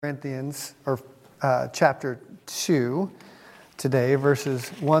Corinthians, or chapter 2 today, verses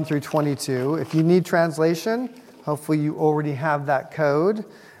 1 through 22. If you need translation, hopefully you already have that code.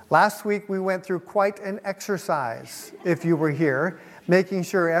 Last week we went through quite an exercise, if you were here, making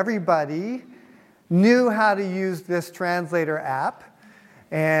sure everybody knew how to use this translator app.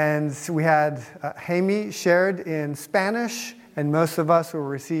 And we had Jaime shared in Spanish, and most of us were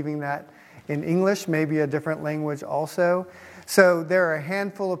receiving that in English, maybe a different language also. So there are a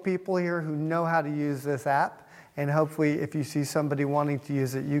handful of people here who know how to use this app, and hopefully if you see somebody wanting to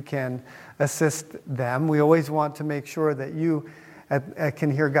use it, you can assist them. We always want to make sure that you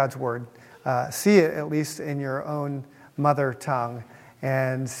can hear God's word, see it at least in your own mother tongue.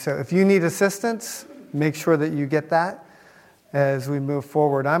 And so if you need assistance, make sure that you get that as we move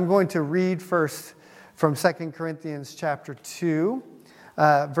forward. I'm going to read first from 2 Corinthians chapter 2,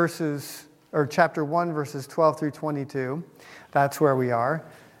 chapter 1, verses 12 through 22. That's where we are.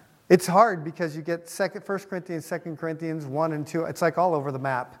 It's hard because you get 1 Corinthians, 2 Corinthians 1 and 2. It's like all over the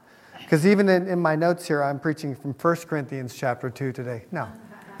map. Because even in my notes here, I'm preaching from 1 Corinthians chapter 2 today. No,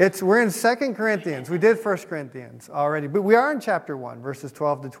 we're in 2 Corinthians. We did 1 Corinthians already. But we are in chapter 1, verses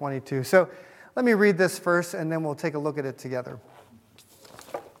 12 to 22. So let me read this first, and then we'll take a look at it together.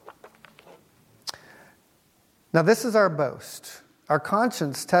 Now this is our boast. Our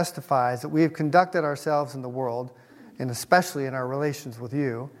conscience testifies that we have conducted ourselves in the world, and especially in our relations with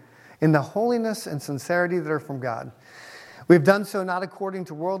you, in the holiness and sincerity that are from God. We've done so not according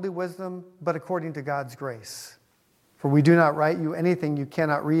to worldly wisdom, but according to God's grace. For we do not write you anything you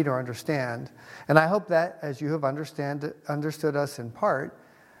cannot read or understand. And I hope that, as you have understood us in part,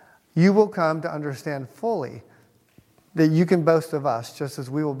 you will come to understand fully that you can boast of us, just as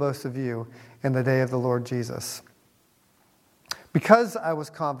we will boast of you in the day of the Lord Jesus. Because I was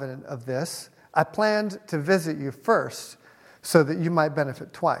confident of this, I planned to visit you first so that you might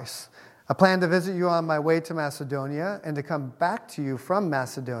benefit twice. I planned to visit you on my way to Macedonia and to come back to you from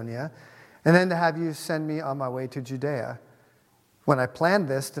Macedonia and then to have you send me on my way to Judea. When I planned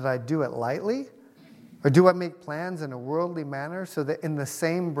this, did I do it lightly? Or do I make plans in a worldly manner so that in the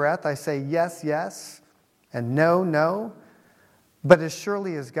same breath I say yes, yes, and no, no? But as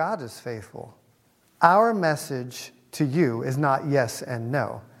surely as God is faithful, our message to you is not yes and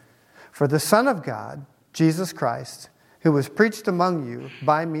no. For the Son of God, Jesus Christ, who was preached among you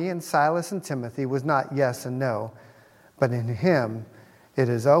by me and Silas and Timothy, was not yes and no, but in him it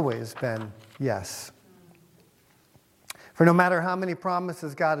has always been yes. For no matter how many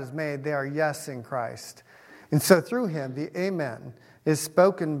promises God has made, they are yes in Christ. And so through him, the amen is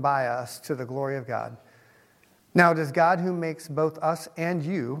spoken by us to the glory of God. Now it is God who makes both us and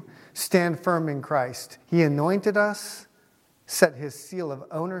you stand firm in Christ. He anointed us, set his seal of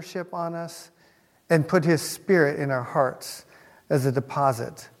ownership on us, and put his Spirit in our hearts as a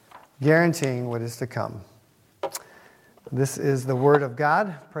deposit, guaranteeing what is to come. This is the word of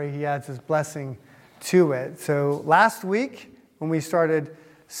God. Pray he adds his blessing to it. So last week, when we started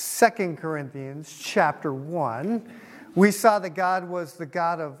 2 Corinthians chapter 1, we saw that God was the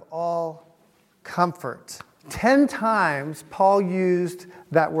God of all comfort. 10 times Paul used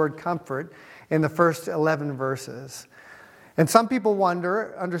that word comfort in the first 11 verses. And some people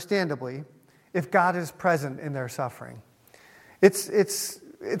wonder, understandably, if God is present in their suffering. It's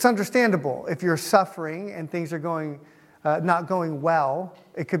understandable if you're suffering and things are not going well.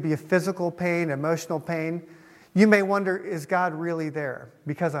 It could be a physical pain, emotional pain. You may wonder, is God really there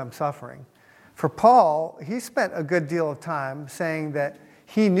because I'm suffering? For Paul, he spent a good deal of time saying that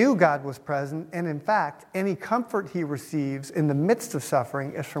he knew God was present, and in fact, any comfort he receives in the midst of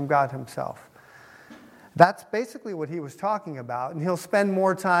suffering is from God himself. That's basically what he was talking about, and he'll spend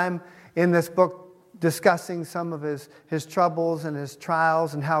more time in this book discussing some of his troubles and his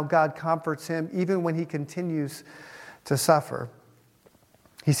trials and how God comforts him even when he continues to suffer.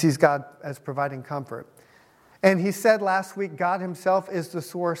 He sees God as providing comfort. And he said last week, God himself is the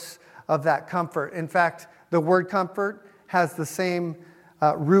source of that comfort. In fact, the word comfort has the same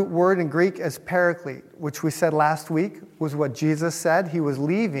root word in Greek as paraclete, which we said last week was what Jesus said. He was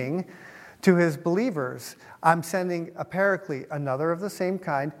leaving to his believers. I'm sending a paraclete, another of the same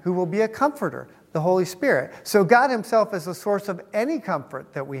kind, who will be a comforter, the Holy Spirit. So God himself is the source of any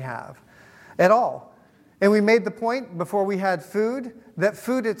comfort that we have at all. And we made the point before we had food that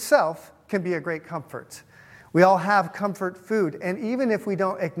food itself can be a great comfort. We all have comfort food. And even if we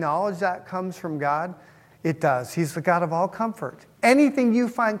don't acknowledge that comes from God, it does. He's the God of all comfort. Anything you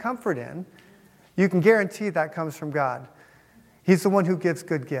find comfort in, you can guarantee that comes from God. He's the one who gives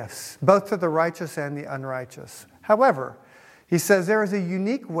good gifts, both to the righteous and the unrighteous. However, He says there is a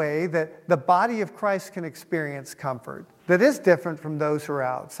unique way that the body of Christ can experience comfort that is different from those who are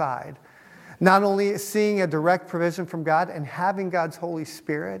outside. Not only seeing a direct provision from God and having God's Holy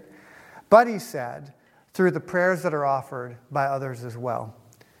Spirit, but he said, through the prayers that are offered by others as well.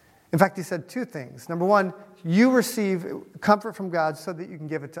 In fact, he said two things. Number one, you receive comfort from God so that you can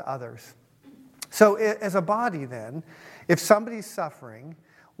give it to others. So as a body then, if somebody's suffering,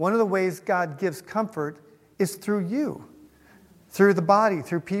 one of the ways God gives comfort is through you, through the body,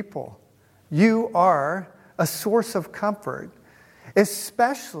 through people. You are a source of comfort,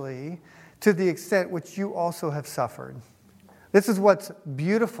 especially to the extent which you also have suffered. This is what's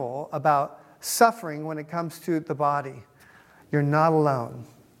beautiful about suffering when it comes to the body. You're not alone.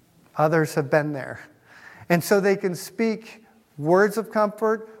 Others have been there. And so they can speak words of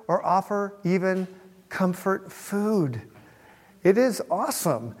comfort or offer even comfort food. It is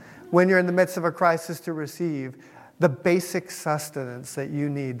awesome when you're in the midst of a crisis to receive the basic sustenance that you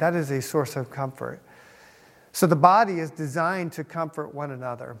need. That is a source of comfort. So the body is designed to comfort one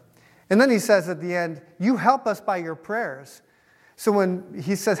another. And then he says at the end, you help us by your prayers. So when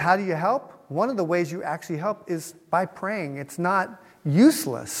he says, how do you help? One of the ways you actually help is by praying. It's not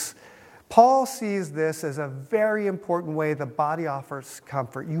useless. Paul sees this as a very important way the body offers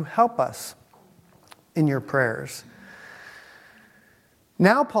comfort. You help us in your prayers.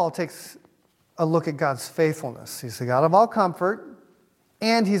 Now Paul takes a look at God's faithfulness. He's the God of all comfort,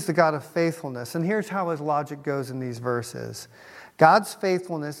 and he's the God of faithfulness. And here's how his logic goes in these verses. God's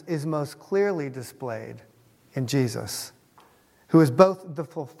faithfulness is most clearly displayed in Jesus, who is both the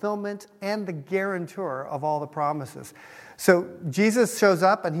fulfillment and the guarantor of all the promises. So Jesus shows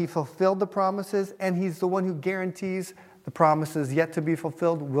up and he fulfilled the promises, and he's the one who guarantees the promises yet to be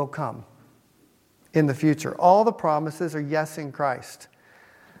fulfilled will come in the future. All the promises are yes in Christ.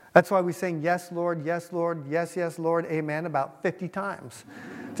 That's why we sing, yes, Lord, yes, Lord, amen, about 50 times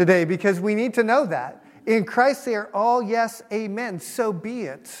today, because we need to know that. In Christ, they are all yes, amen, so be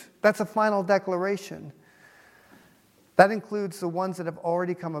it. That's a final declaration. That includes the ones that have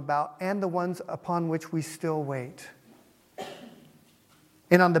already come about and the ones upon which we still wait.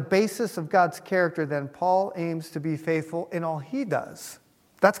 And on the basis of God's character, then, Paul aims to be faithful in all he does.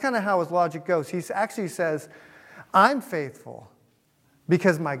 That's kind of how his logic goes. He actually says, I'm faithful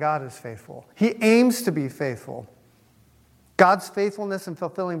because my God is faithful. He aims to be faithful. God's faithfulness in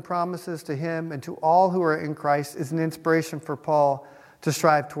fulfilling promises to him and to all who are in Christ is an inspiration for Paul to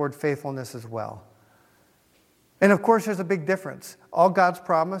strive toward faithfulness as well. And of course, there's a big difference. All God's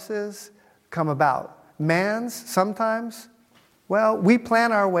promises come about. Man's, sometimes, well, we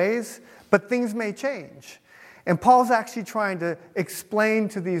plan our ways, but things may change. And Paul's actually trying to explain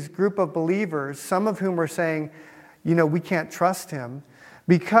to these group of believers, some of whom are saying, we can't trust him,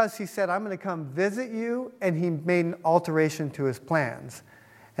 because he said, I'm going to come visit you, and he made an alteration to his plans.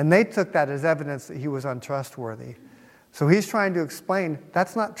 And they took that as evidence that he was untrustworthy. So he's trying to explain,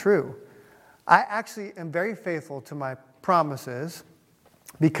 that's not true. I actually am very faithful to my promises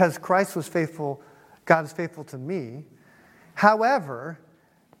because Christ was faithful, God is faithful to me. However,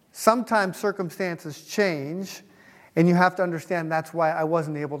 sometimes circumstances change, and you have to understand that's why I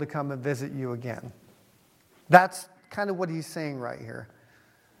wasn't able to come and visit you again. That's kind of what he's saying right here.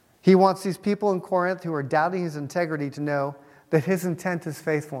 He wants these people in Corinth who are doubting his integrity to know that his intent is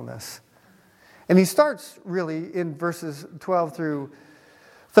faithfulness. And he starts really in verses 12 through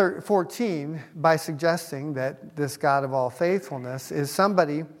 14 by suggesting that this God of all faithfulness is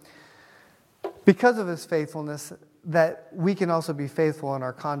somebody, because of his faithfulness, that we can also be faithful in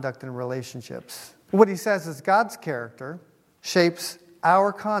our conduct and relationships. What he says is God's character shapes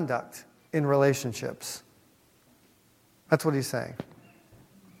our conduct in relationships. That's what he's saying.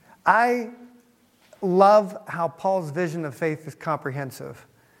 I love how Paul's vision of faith is comprehensive.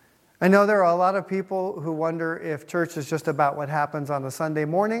 I know there are a lot of people who wonder if church is just about what happens on a Sunday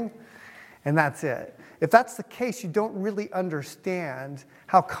morning, and that's it. If that's the case, you don't really understand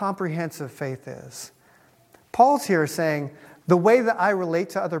how comprehensive faith is. Paul's here saying, the way that I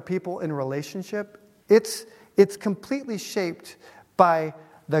relate to other people in relationship, it's completely shaped by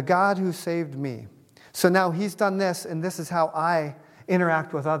the God who saved me. So now he's done this, and this is how I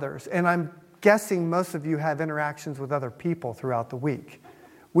interact with others. And I'm guessing most of you have interactions with other people throughout the week.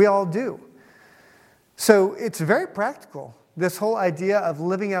 We all do. So it's very practical, this whole idea of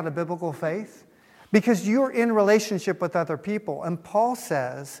living out a biblical faith, because you're in relationship with other people. And Paul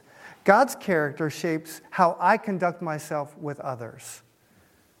says, God's character shapes how I conduct myself with others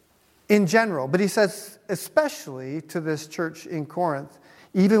in general. But he says, especially to this church in Corinth,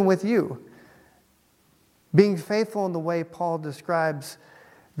 even with you, being faithful in the way Paul describes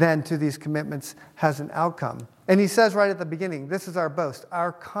then to these commitments has an outcome. And he says right at the beginning, this is our boast.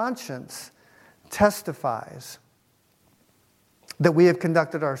 Our conscience testifies that we have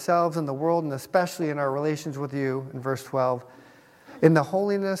conducted ourselves in the world, and especially in our relations with you, in verse 12, in the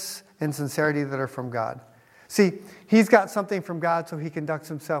holiness and sincerity that are from God. See, he's got something from God, so he conducts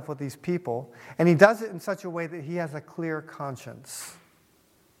himself with these people, and he does it in such a way that he has a clear conscience.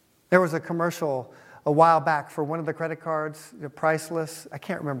 There was a commercial a while back for one of the credit cards, priceless. I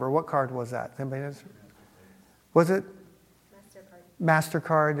can't remember. What card was that? Anybody knows? Was it?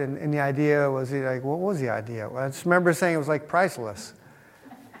 MasterCard, and the idea was, like, what was the idea? Well, I just remember saying it was like priceless.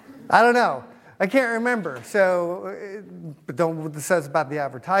 I don't know. I can't remember. So, but don't what this says about the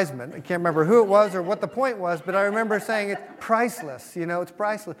advertisement. I can't remember who it was or what the point was, but I remember saying it's priceless. It's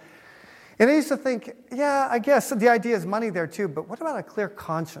priceless. And I used to think, yeah, I guess the idea is money there too, but what about a clear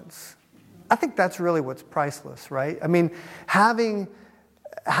conscience? I think that's really what's priceless, right? I mean, having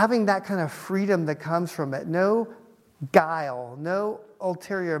that kind of freedom that comes from it, no guile, no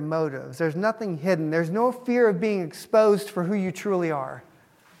ulterior motives. There's nothing hidden. There's no fear of being exposed for who you truly are.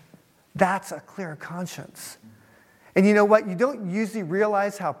 That's a clear conscience. And you know what? You don't usually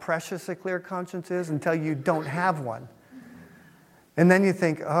realize how precious a clear conscience is until you don't have one. And then you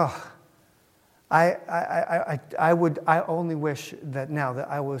think, oh, I only wish that now that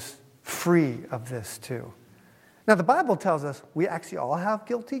I was free of this too. Now, the Bible tells us we actually all have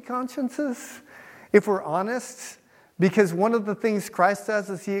guilty consciences, if we're honest, because one of the things Christ does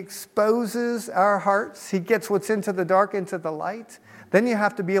is he exposes our hearts. He gets what's into the dark into the light. Then you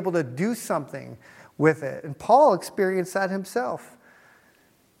have to be able to do something with it. And Paul experienced that himself.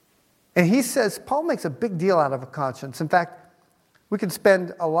 And he says, Paul makes a big deal out of a conscience. In fact, we could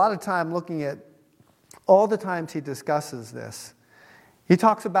spend a lot of time looking at all the times he discusses this. He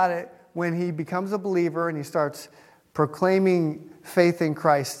talks about it when he becomes a believer and he starts proclaiming faith in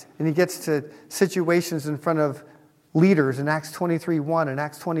Christ. And he gets to situations in front of leaders in Acts 23:1 and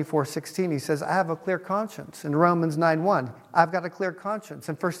Acts 24:16. He says, I have a clear conscience. In Romans 9:1, I've got a clear conscience.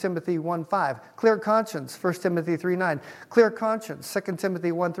 In 1 Timothy 1:5, clear conscience. 1 Timothy 3:9, clear conscience. 2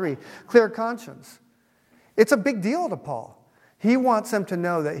 Timothy 1:3, clear conscience. It's a big deal to Paul. He wants them to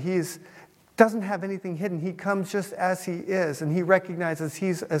know that he doesn't have anything hidden. He comes just as he is, and he recognizes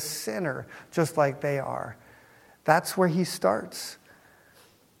he's a sinner just like they are. That's where he starts.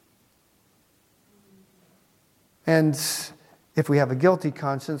 And if we have a guilty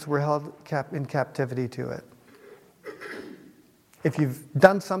conscience, we're held in captivity to it. If you've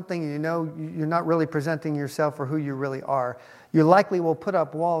done something and you know you're not really presenting yourself for who you really are, you likely will put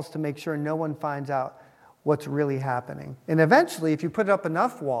up walls to make sure no one finds out what's really happening. And eventually, if you put up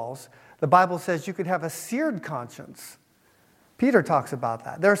enough walls, the Bible says you could have a seared conscience. Peter talks about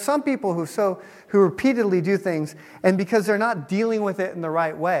that. There are some people who repeatedly do things, and because they're not dealing with it in the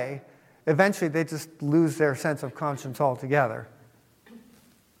right way, eventually they just lose their sense of conscience altogether.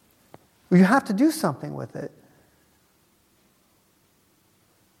 You have to do something with it.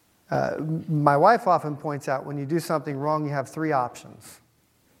 My wife often points out when you do something wrong, you have three options.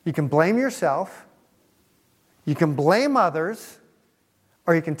 You can blame yourself, you can blame others,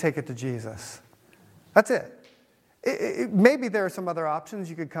 or you can take it to Jesus. That's it. Maybe there are some other options.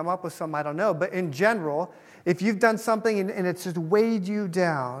 You could come up with some, I don't know. But in general, if you've done something and it's just weighed you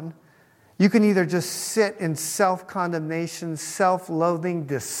down, you can either just sit in self-condemnation, self-loathing,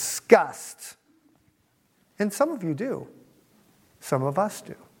 disgust. And some of you do. Some of us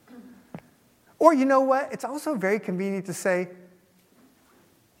do. Or you know what? It's also very convenient to say,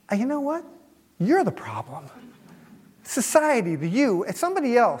 you know what? You're the problem. Society, it's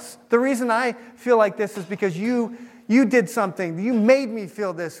somebody else. The reason I feel like this is because you did something. You made me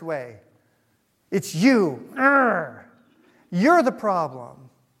feel this way. It's you. You're the problem.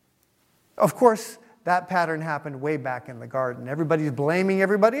 Of course, that pattern happened way back in the garden. Everybody's blaming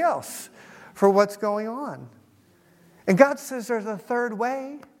everybody else for what's going on. And God says there's a third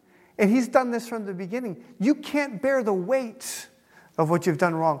way. And he's done this from the beginning. You can't bear the weight of what you've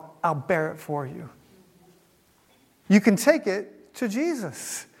done wrong. I'll bear it for you. You can take it to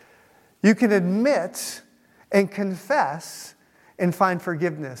Jesus. You can admit and confess and find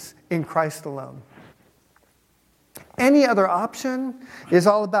forgiveness in Christ alone. Any other option is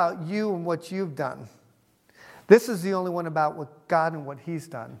all about you and what you've done. This is the only one about what God and what he's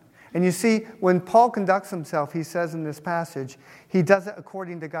done. And you see, when Paul conducts himself, he says in this passage, he does it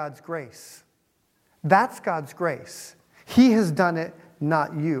according to God's grace. That's God's grace. He has done it,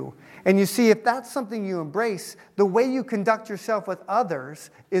 not you. And you see, if that's something you embrace, the way you conduct yourself with others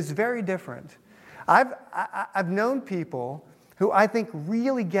is very different. I've known people who I think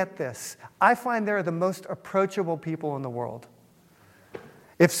really get this. I find they're the most approachable people in the world.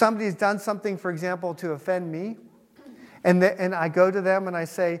 If somebody's done something, for example, to offend me, and I go to them and I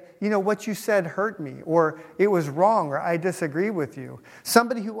say, what you said hurt me, or it was wrong, or I disagree with you.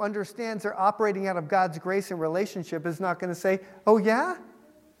 Somebody who understands they're operating out of God's grace and relationship is not going to say, oh yeah?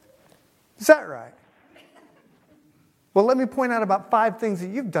 Is that right? Well, let me point out about 5 things that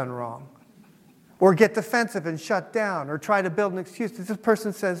you've done wrong. Or get defensive and shut down, or try to build an excuse. This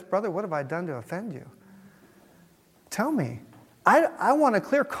person says, brother, what have I done to offend you? Tell me. I want a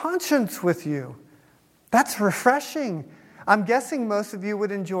clear conscience with you. That's refreshing. I'm guessing most of you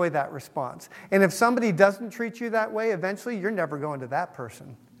would enjoy that response. And if somebody doesn't treat you that way, eventually you're never going to that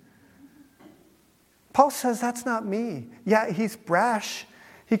person. Paul says that's not me. Yeah, he's brash.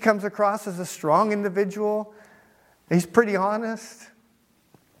 He comes across as a strong individual. He's pretty honest.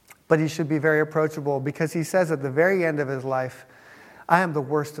 But he should be very approachable, because he says at the very end of his life, I am the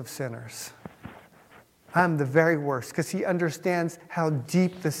worst of sinners. I am the very worst, because he understands how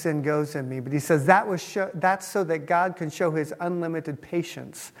deep the sin goes in me. But he says that's so that God can show his unlimited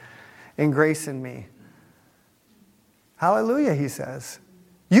patience and grace in me. Hallelujah, he says.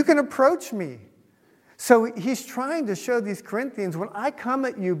 You can approach me. So he's trying to show these Corinthians, when I come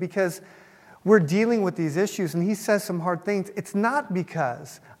at you because we're dealing with these issues and he says some hard things, it's not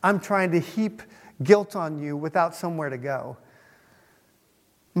because I'm trying to heap guilt on you without somewhere to go.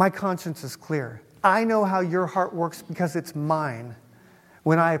 My conscience is clear. I know how your heart works because it's mine.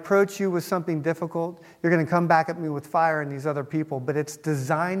 When I approach you with something difficult, you're going to come back at me with fire and these other people, but it's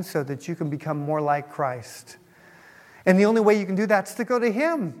designed so that you can become more like Christ. And the only way you can do that is to go to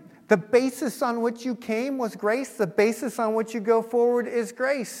him. The basis on which you came was grace. The basis on which you go forward is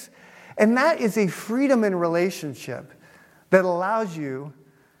grace. And that is a freedom in relationship that allows you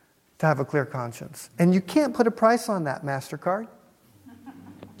to have a clear conscience. And you can't put a price on that, MasterCard.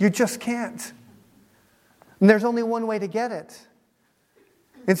 You just can't. And there's only one way to get it.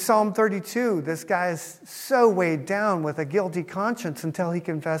 In Psalm 32, this guy is so weighed down with a guilty conscience until he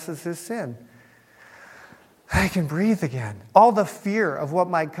confesses his sin. I can breathe again. All the fear of what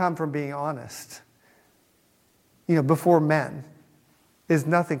might come from being honest, before men, is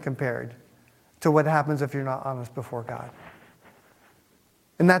nothing compared to what happens if you're not honest before God.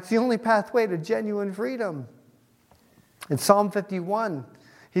 And that's the only pathway to genuine freedom. In Psalm 51,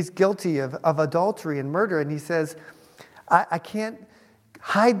 he's guilty of adultery and murder, and he says, I can't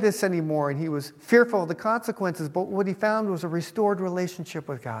hide this anymore. And he was fearful of the consequences, but what he found was a restored relationship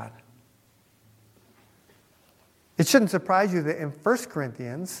with God. It shouldn't surprise you that in 1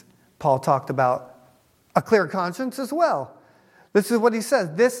 Corinthians, Paul talked about a clear conscience as well. This is what he says.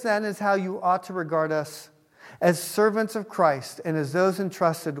 This then is how you ought to regard us, as servants of Christ and as those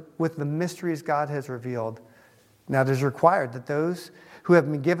entrusted with the mysteries God has revealed. Now it is required that those who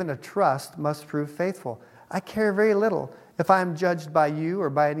have been given a trust must prove faithful. I care very little if I am judged by you or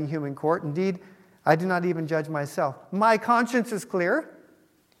by any human court. Indeed, I do not even judge myself. My conscience is clear,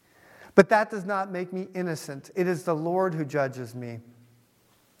 but that does not make me innocent. It is the Lord who judges me.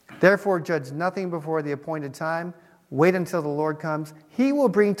 Therefore, judge nothing before the appointed time. Wait until the Lord comes. He will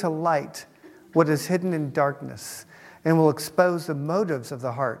bring to light what is hidden in darkness and will expose the motives of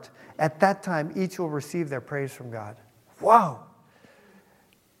the heart. At that time, each will receive their praise from God. Whoa!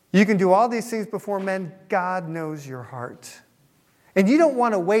 You can do all these things before men. God knows your heart. And you don't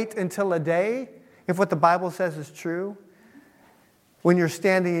want to wait until a day, if what the Bible says is true, when you're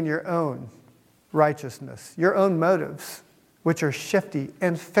standing in your own righteousness, your own motives, which are shifty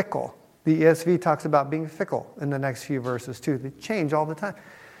and fickle. The ESV talks about being fickle in the next few verses too. They change all the time.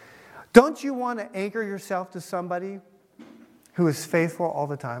 Don't you want to anchor yourself to somebody who is faithful all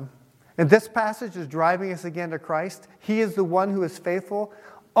the time? And this passage is driving us again to Christ. He is the one who is faithful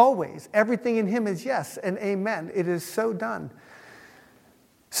always. Everything in him is yes and amen. It is so done.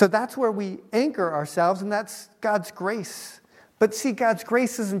 So that's where we anchor ourselves, and that's God's grace. But see, God's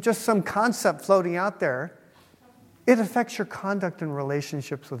grace isn't just some concept floating out there. It affects your conduct and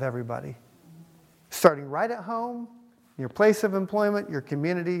relationships with everybody. Starting right at home, your place of employment, your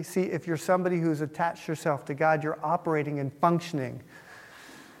community. See, if you're somebody who's attached yourself to God, you're operating and functioning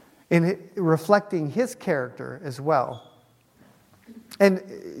in reflecting his character as well. And,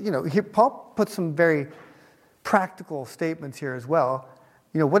 Paul puts some very practical statements here as well.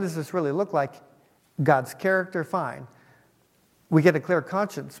 What does this really look like? God's character, fine. We get a clear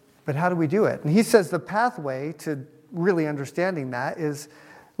conscience, but how do we do it? And he says the pathway to really understanding that is,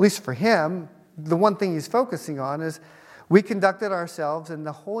 at least for him, the one thing he's focusing on is we conducted ourselves in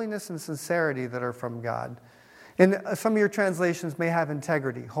the holiness and sincerity that are from God. And some of your translations may have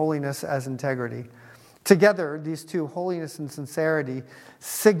integrity, holiness as integrity. Together, these two, holiness and sincerity,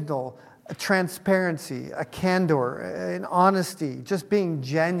 signal a transparency, a candor, an honesty, just being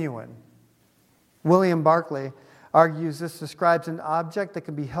genuine. William Barclay argues this describes an object that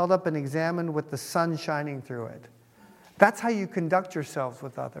can be held up and examined with the sun shining through it. That's how you conduct yourselves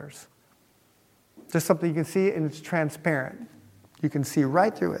with others. Just something you can see and it's transparent. You can see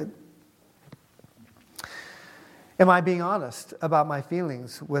right through it. Am I being honest about my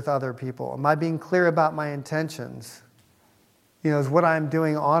feelings with other people? Am I being clear about my intentions? Is what I'm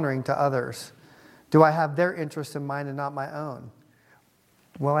doing honoring to others? Do I have their interest in mind and not my own?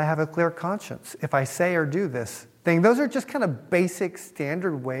 Will I have a clear conscience if I say or do this thing? Those are just kind of basic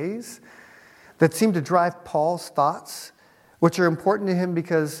standard ways that seem to drive Paul's thoughts, which are important to him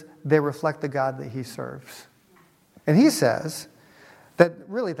because they reflect the God that he serves. And he says that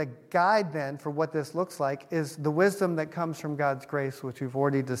really the guide then for what this looks like is the wisdom that comes from God's grace, which we've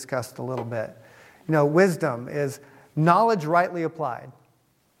already discussed a little bit. Wisdom is knowledge rightly applied.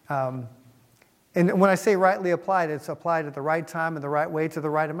 And when I say rightly applied, it's applied at the right time and the right way to the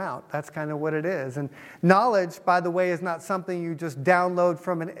right amount. That's kind of what it is. And knowledge, by the way, is not something you just download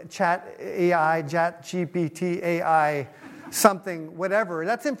from an chat GPT AI, something, whatever.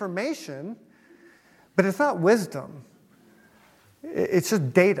 That's information, but it's not wisdom. It's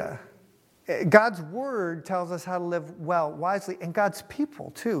just data. God's word tells us how to live well, wisely, and God's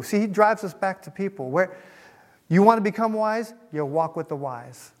people too. See, he drives us back to people. Where you want to become wise, you'll walk with the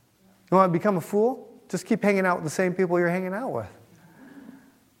wise. You want to become a fool? Just keep hanging out with the same people you're hanging out with.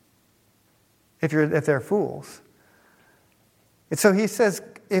 If they're fools. And so he says,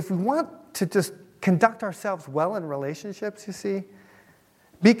 if we want to just conduct ourselves well in relationships, you see,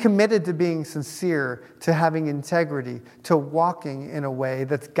 be committed to being sincere, to having integrity, to walking in a way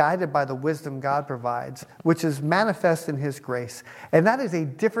that's guided by the wisdom God provides, which is manifest in his grace. And that is a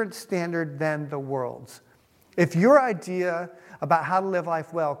different standard than the world's. If your idea about how to live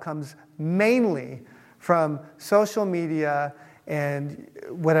life well comes mainly from social media and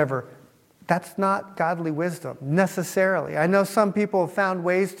whatever, that's not godly wisdom necessarily. I know some people have found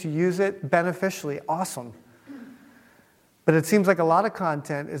ways to use it beneficially. Awesome. But it seems like a lot of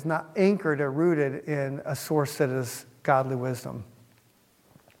content is not anchored or rooted in a source that is godly wisdom.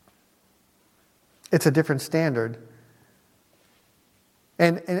 It's a different standard.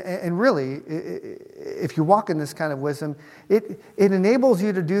 And really, if you walk in this kind of wisdom, it enables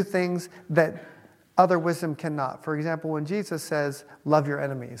you to do things that other wisdom cannot. For example, when Jesus says, love your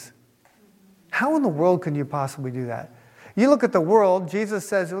enemies. How in the world can you possibly do that? You look at the world, Jesus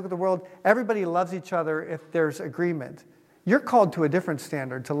says, you look at the world, everybody loves each other if there's agreement. You're called to a different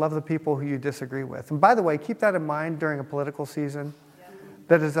standard, to love the people who you disagree with. And by the way, keep that in mind during a political season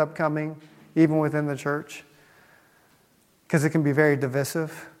that is upcoming, even within the church. Because it can be very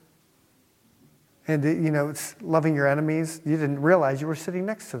divisive. And, it's loving your enemies. You didn't realize you were sitting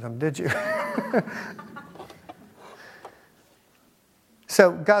next to them, did you?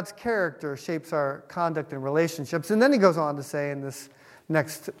 So God's character shapes our conduct and relationships. And then he goes on to say in this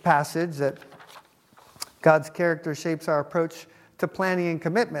next passage that God's character shapes our approach to planning and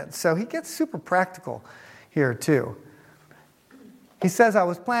commitment. So he gets super practical here too. He says, I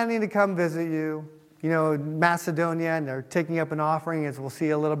was planning to come visit you. Macedonia, and they're taking up an offering, as we'll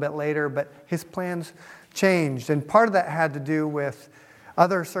see a little bit later, but his plans changed. And part of that had to do with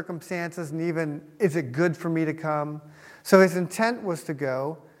other circumstances, and even, is it good for me to come? So his intent was to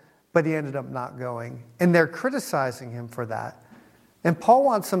go, but he ended up not going. And they're criticizing him for that. And Paul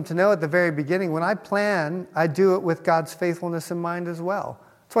wants them to know at the very beginning, when I plan, I do it with God's faithfulness in mind as well.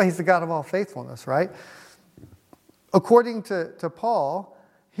 That's why he's the God of all faithfulness, right? According to Paul,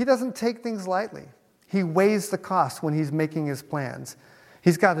 he doesn't take things lightly. He weighs the cost when he's making his plans.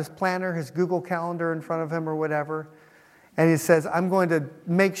 He's got his planner, his Google Calendar in front of him or whatever. And he says, I'm going to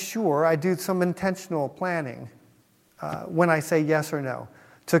make sure I do some intentional planning when I say yes or no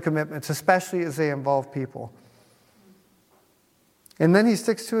to commitments, especially as they involve people. And then he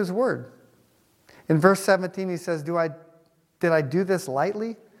sticks to his word. In verse 17, he says, did I do this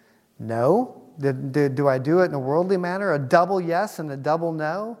lightly? No. Do I do it in a worldly manner? A double yes and a double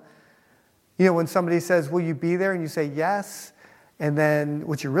no? When somebody says, will you be there? And you say yes. And then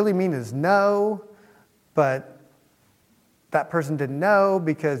what you really mean is no. But that person didn't know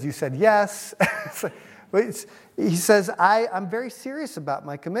because you said yes. He says, I'm very serious about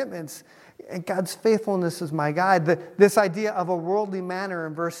my commitments. And God's faithfulness is my guide. This idea of a worldly manner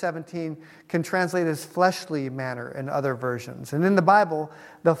in verse 17 can translate as fleshly manner in other versions. And in the Bible,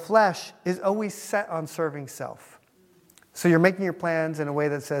 the flesh is always set on serving self. So you're making your plans in a way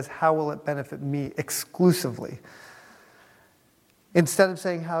that says, how will it benefit me exclusively? Instead of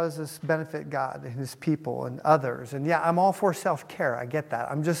saying, how does this benefit God and his people and others? And yeah, I'm all for self-care. I get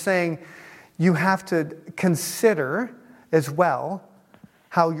that. I'm just saying you have to consider as well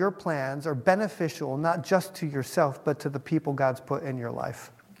how your plans are beneficial, not just to yourself, but to the people God's put in your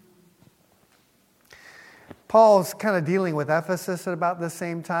life. Paul's kind of dealing with Ephesus at about the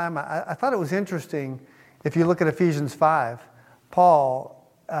same time. I thought it was interesting, if you look at Ephesians 5, Paul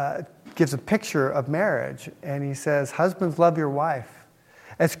gives a picture of marriage, and he says, husbands, love your wife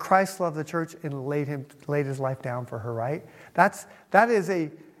as Christ loved the church and laid his life down for her, right? That is a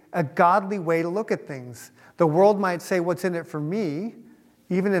godly way to look at things. The world might say, what's in it for me,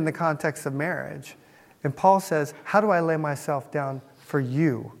 even in the context of marriage. And Paul says, how do I lay myself down for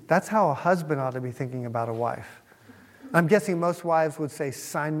you? That's how a husband ought to be thinking about a wife. I'm guessing most wives would say,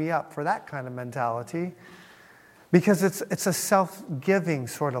 sign me up for that kind of mentality. Because it's a self-giving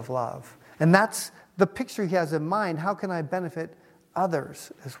sort of love. And that's the picture he has in mind. How can I benefit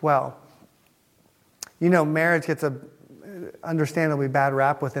others as well? You know, marriage gets a understandably bad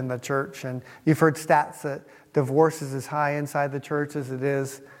rap within the church. And you've heard stats that divorce is as high inside the church as it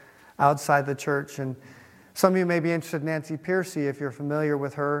is outside the church. And some of you may be interested in Nancy Pearcey, if you're familiar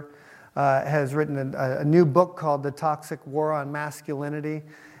with her, has written a new book called The Toxic War on Masculinity.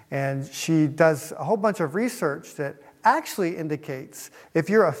 And she does a whole bunch of research that actually indicates if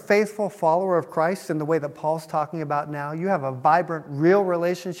you're a faithful follower of Christ in the way that Paul's talking about now, you have a vibrant, real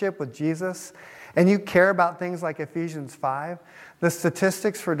relationship with Jesus, and you care about things like Ephesians 5, the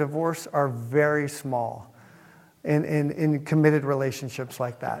statistics for divorce are very small in committed relationships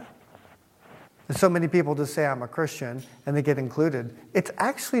like that. And so many people just say, I'm a Christian, and they get included. It's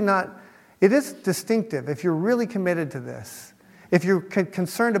actually not, it is distinctive if you're really committed to this. If you're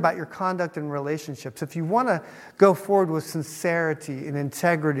concerned about your conduct in relationships, if you want to go forward with sincerity and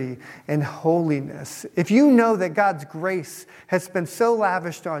integrity and holiness, if you know that God's grace has been so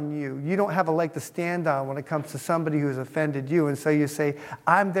lavished on you, you don't have a leg to stand on when it comes to somebody who's offended you, and so you say,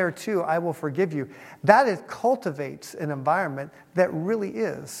 I'm there too, I will forgive you. That cultivates an environment that really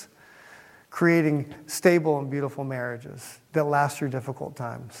is creating stable and beautiful marriages that last through difficult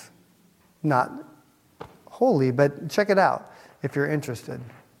times. Not holy, but check it out if you're interested.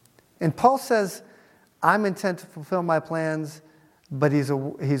 And Paul says, I'm intent to fulfill my plans, but he's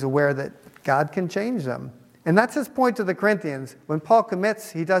aware that God can change them. And that's his point to the Corinthians. When Paul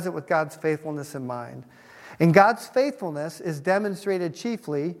commits, he does it with God's faithfulness in mind. And God's faithfulness is demonstrated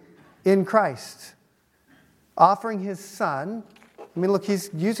chiefly in Christ, offering his Son. I mean, look, he's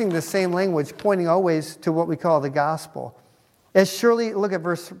using the same language, pointing always to what we call the gospel. As surely, look at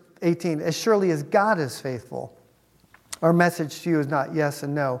verse 18, as surely as God is faithful, our message to you is not yes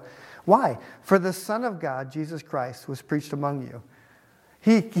and no. Why? For the Son of God, Jesus Christ, was preached among you.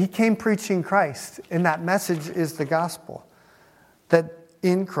 He came preaching Christ, and that message is the gospel. That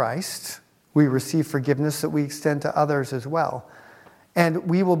in Christ, we receive forgiveness that we extend to others as well. And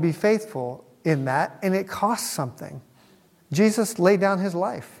we will be faithful in that, and it costs something. Jesus laid down his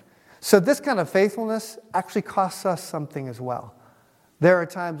life. So this kind of faithfulness actually costs us something as well. There are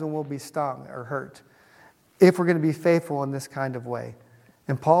times when we'll be stung or hurt if we're going to be faithful in this kind of way.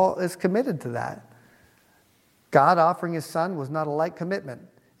 And Paul is committed to that. God offering his Son was not a light commitment.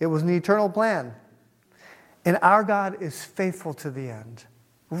 It was an eternal plan. And our God is faithful to the end.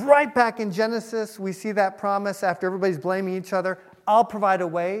 Right back in Genesis, we see that promise after everybody's blaming each other. I'll provide a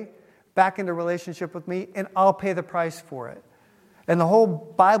way back into relationship with me, and I'll pay the price for it. And the whole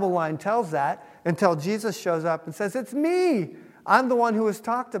Bible line tells that until Jesus shows up and says, it's me. I'm the one who was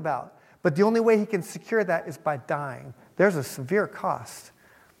talked about. But the only way he can secure that is by dying. There's a severe cost.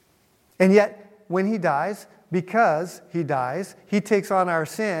 And yet, when he dies, because he dies, he takes on our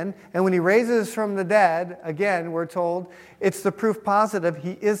sin. And when he raises from the dead, again, we're told, it's the proof positive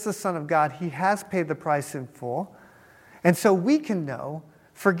he is the Son of God. He has paid the price in full. And so we can know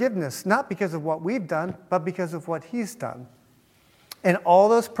forgiveness, not because of what we've done, but because of what he's done. And all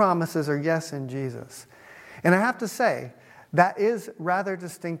those promises are yes in Jesus. And I have to say, that is rather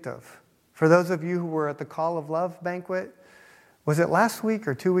distinctive. For those of you who were at the Call of Love banquet, was it last week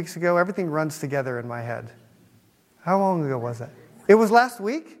or 2 weeks ago? Everything runs together in my head. How long ago was that? It was last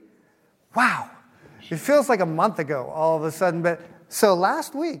week? Wow. It feels like a month ago all of a sudden. But so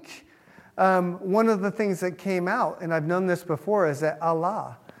last week, one of the things that came out, and I've known this before, is that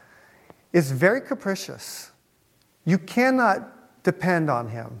Allah is very capricious. You cannot depend on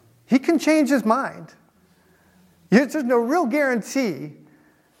him. He can change his mind. There's no real guarantee,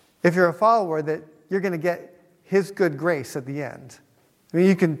 if you're a follower, that you're going to get his good grace at the end. I mean,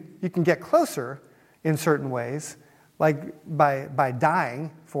 you can get closer in certain ways, like by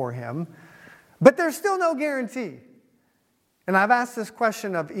dying for him, but there's still no guarantee. And And I've asked this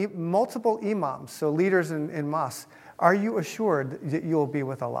question of multiple imams, so leaders in mosques. Are you assured that you will be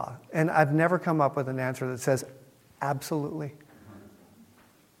with Allah? And I've never come up with an answer that says, absolutely.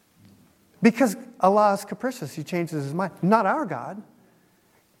 Because Allah is capricious. He changes his mind. Not our God.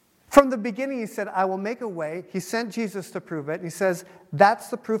 From the beginning, he said, I will make a way. He sent Jesus to prove it. And he says, that's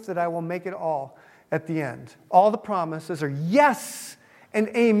the proof that I will make it all at the end. All the promises are yes and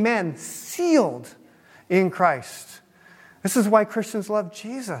amen, sealed in Christ. This is why Christians love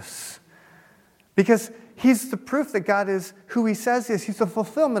Jesus. Because he's the proof that God is who he says he is. He's the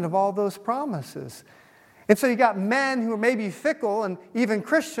fulfillment of all those promises. And so you got men who are maybe fickle, and even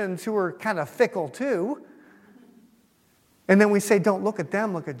Christians who are kind of fickle too. And then we say, don't look at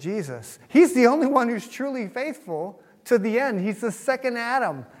them, look at Jesus. He's the only one who's truly faithful to the end. He's the second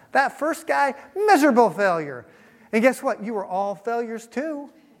Adam. That first guy, miserable failure. And guess what? You were all failures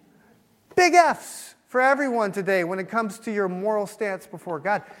too. Big F's for everyone today when it comes to your moral stance before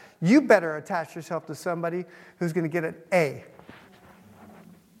God. You better attach yourself to somebody who's going to get an A.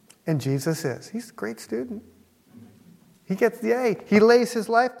 And Jesus is. He's a great student. He gets the A. He lays his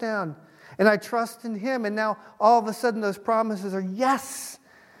life down. And I trust in him. And now all of a sudden those promises are yes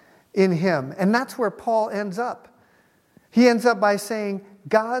in him. And that's where Paul ends up. He ends up by saying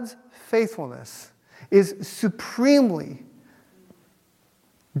God's faithfulness is supremely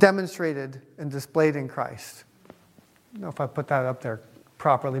demonstrated and displayed in Christ. I don't know if I put that up there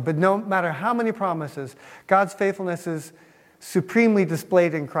properly. But no matter how many promises, God's faithfulness is supremely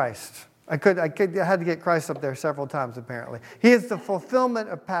displayed in Christ. I had to get Christ up there several times, apparently. He is the fulfillment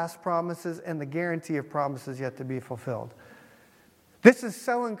of past promises and the guarantee of promises yet to be fulfilled. This is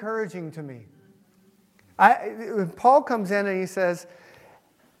so encouraging to me. Paul comes in and he says,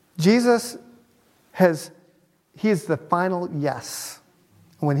 Jesus he is the final yes.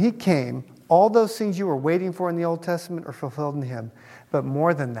 When he came, all those things you were waiting for in the Old Testament are fulfilled in him. But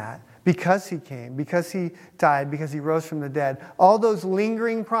more than that, because he came, because he died, because he rose from the dead, all those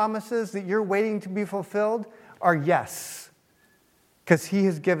lingering promises that you're waiting to be fulfilled are yes. Because he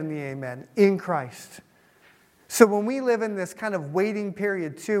has given the amen in Christ. So when we live in this kind of waiting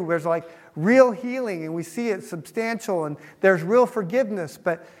period too, where there's like real healing and we see it substantial and there's real forgiveness,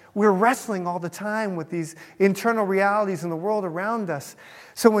 but we're wrestling all the time with these internal realities in the world around us.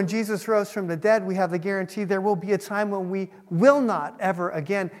 So when Jesus rose from the dead, we have the guarantee there will be a time when we will not ever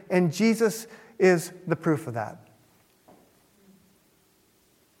again. And Jesus is the proof of that.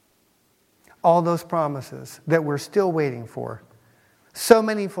 All those promises that we're still waiting for, so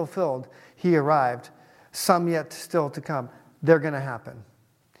many fulfilled, he arrived, some yet still to come. They're going to happen.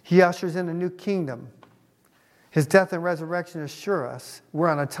 He ushers in a new kingdom. His death and resurrection assure us we're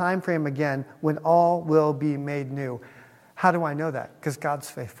on a time frame again when all will be made new. How do I know that? Because God's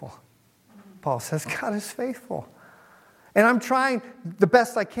faithful. Paul says God is faithful. And I'm trying the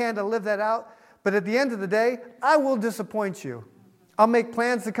best I can to live that out. But at the end of the day, I will disappoint you. I'll make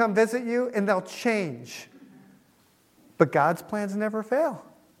plans to come visit you and they'll change. But God's plans never fail.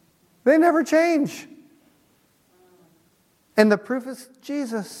 They never change. And the proof is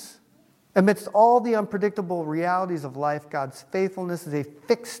Jesus. Amidst all the unpredictable realities of life, God's faithfulness is a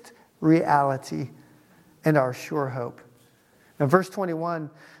fixed reality and our sure hope. Now, verse 21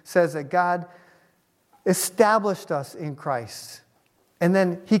 says that God established us in Christ. And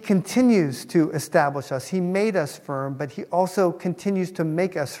then he continues to establish us. He made us firm, but he also continues to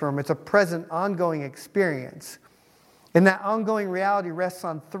make us firm. It's a present, ongoing experience. And that ongoing reality rests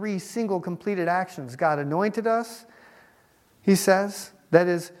on three single completed actions. God anointed us, he says. That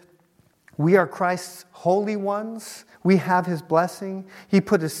is, we are Christ's holy ones. We have his blessing. He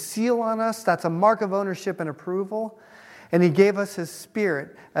put a seal on us. That's a mark of ownership and approval. And he gave us his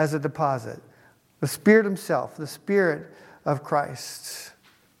Spirit as a deposit. The Spirit himself, the Spirit of Christ,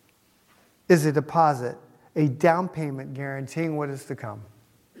 is a deposit, a down payment guaranteeing what is to come.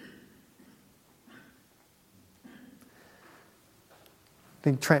 I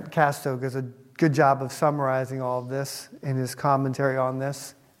think Trent Casto does a good job of summarizing all of this in his commentary on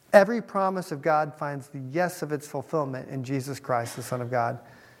this. Every promise of God finds the yes of its fulfillment in Jesus Christ, the Son of God.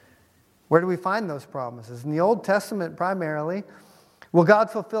 Where do we find those promises? In the Old Testament primarily. Will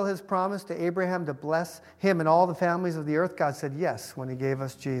God fulfill his promise to Abraham to bless him and all the families of the earth? God said yes when he gave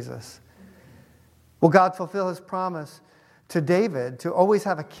us Jesus. Will God fulfill his promise to David to always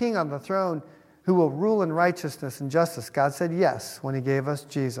have a king on the throne who will rule in righteousness and justice? God said yes when he gave us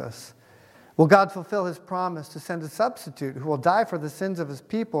Jesus. Will God fulfill his promise to send a substitute who will die for the sins of his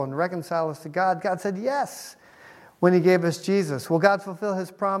people and reconcile us to God? God said yes when he gave us Jesus. Will God fulfill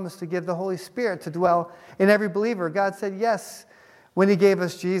his promise to give the Holy Spirit to dwell in every believer? God said yes when he gave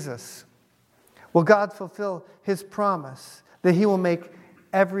us Jesus. Will God fulfill his promise that he will make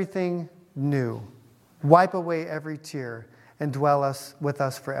everything new, wipe away every tear, and dwell with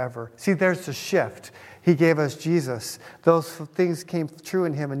us forever. See, there's the shift. He gave us Jesus. Those things came true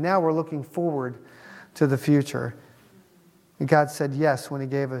in him, and now we're looking forward to the future. And God said yes when he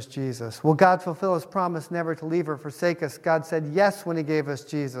gave us Jesus. Will God fulfill his promise never to leave or forsake us? God said yes when he gave us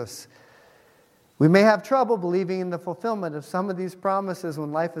Jesus. We may have trouble believing in the fulfillment of some of these promises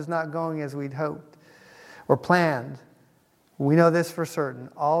when life is not going as we'd hoped or planned. We know this for certain.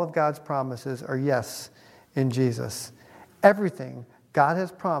 All of God's promises are yes in Jesus. Everything God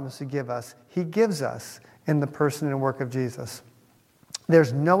has promised to give us, he gives us in the person and work of Jesus.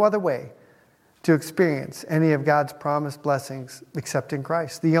 There's no other way to experience any of God's promised blessings except in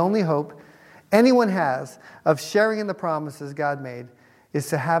Christ. The only hope anyone has of sharing in the promises God made is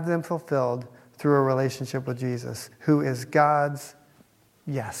to have them fulfilled through a relationship with Jesus, who is God's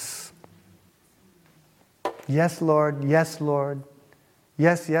yes. Yes, Lord. Yes, Lord.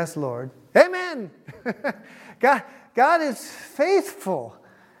 Yes, yes, Lord. Amen. God is faithful.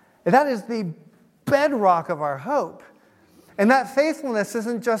 And that is the bedrock of our hope. And that faithfulness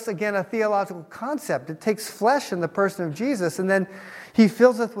isn't just, again, a theological concept. It takes flesh in the person of Jesus, and then he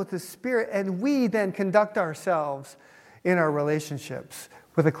fills us with his Spirit, and we then conduct ourselves in our relationships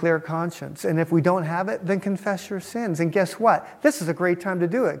with a clear conscience. And if we don't have it, then confess your sins. And guess what? This is a great time to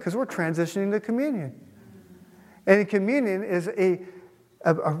do it, because we're transitioning to communion. And communion is a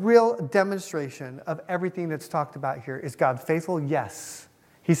real demonstration of everything that's talked about here. Is God faithful? Yes.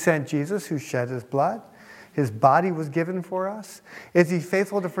 He sent Jesus, who shed his blood. His body was given for us. Is he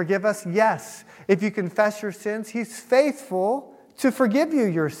faithful to forgive us? Yes. If you confess your sins, he's faithful to forgive you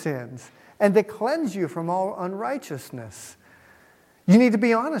your sins and to cleanse you from all unrighteousness. You need to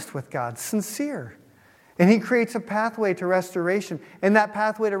be honest with God, sincere. And he creates a pathway to restoration. And that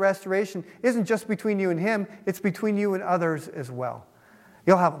pathway to restoration isn't just between you and him, it's between you and others as well.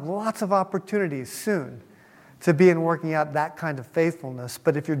 You'll have lots of opportunities soon to be in working out that kind of faithfulness.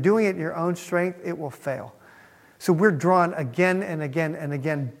 But if you're doing it in your own strength, it will fail. So we're drawn again and again and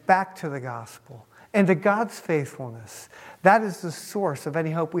again back to the gospel and to God's faithfulness. That is the source of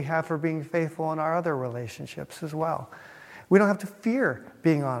any hope we have for being faithful in our other relationships as well. We don't have to fear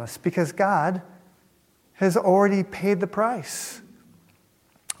being honest because God has already paid the price.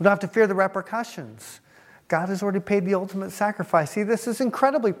 We don't have to fear the repercussions. God has already paid the ultimate sacrifice. See, this is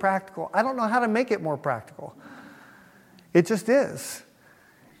incredibly practical. I don't know how to make it more practical. It just is.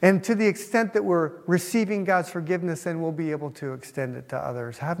 And to the extent that we're receiving God's forgiveness, then we'll be able to extend it to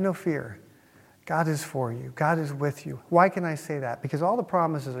others. Have no fear. God is for you. God is with you. Why can I say that? Because all the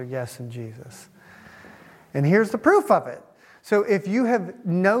promises are yes in Jesus. And here's the proof of it. So if you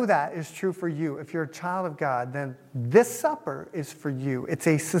know that is true for you, if you're a child of God, then this supper is for you. It's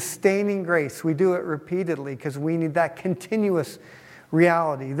a sustaining grace. We do it repeatedly because we need that continuous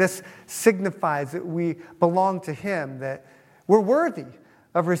reality. This signifies that we belong to him, that we're worthy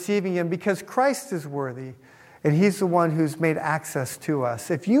of receiving him because Christ is worthy and he's the one who's made access to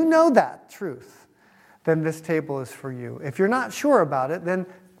us. If you know that truth, then this table is for you. If you're not sure about it, then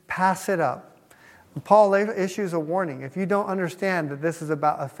pass it up. Paul issues a warning. If you don't understand that this is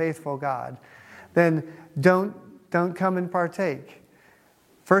about a faithful God, then don't come and partake.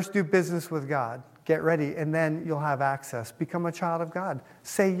 First do business with God. Get ready, and then you'll have access. Become a child of God.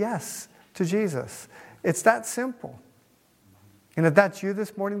 Say yes to Jesus. It's that simple. And if that's you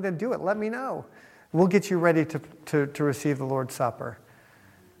this morning, then do it. Let me know. We'll get you ready to receive the Lord's Supper.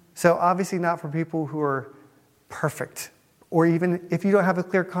 So obviously not for people who are perfect. Or even if you don't have a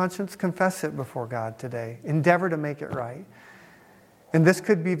clear conscience, confess it before God today. Endeavor to make it right. And this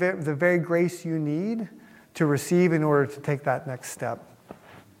could be the very grace you need to receive in order to take that next step.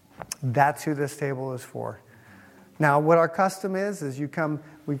 That's who this table is for. Now, what our custom is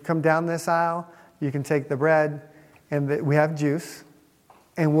we come down this aisle, you can take the bread, and we have juice,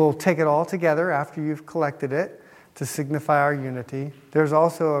 and we'll take it all together after you've collected it to signify our unity. There's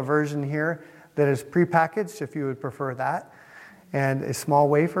also a version here that is prepackaged, if you would prefer that, and a small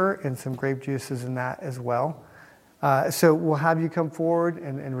wafer and some grape juices in that as well. So we'll have you come forward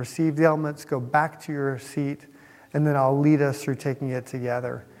and receive the elements, go back to your seat, and then I'll lead us through taking it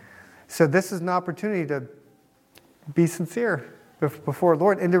together. So this is an opportunity to be sincere before the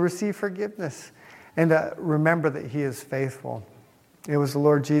Lord and to receive forgiveness and to remember that he is faithful. It was the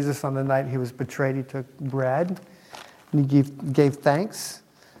Lord Jesus on the night he was betrayed. He took bread and he gave thanks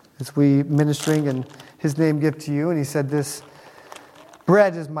as we ministering in his name give to you. And he said, this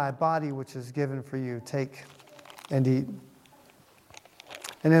bread is my body which is given for you. Take and eat.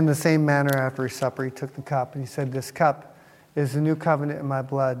 And in the same manner after his supper, he took the cup and he said, this cup is the new covenant in my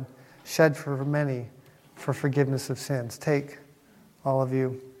blood, shed for many for forgiveness of sins. Take, all of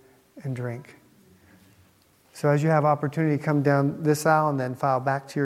you, and drink. So as you have opportunity, come down this aisle and then file back to your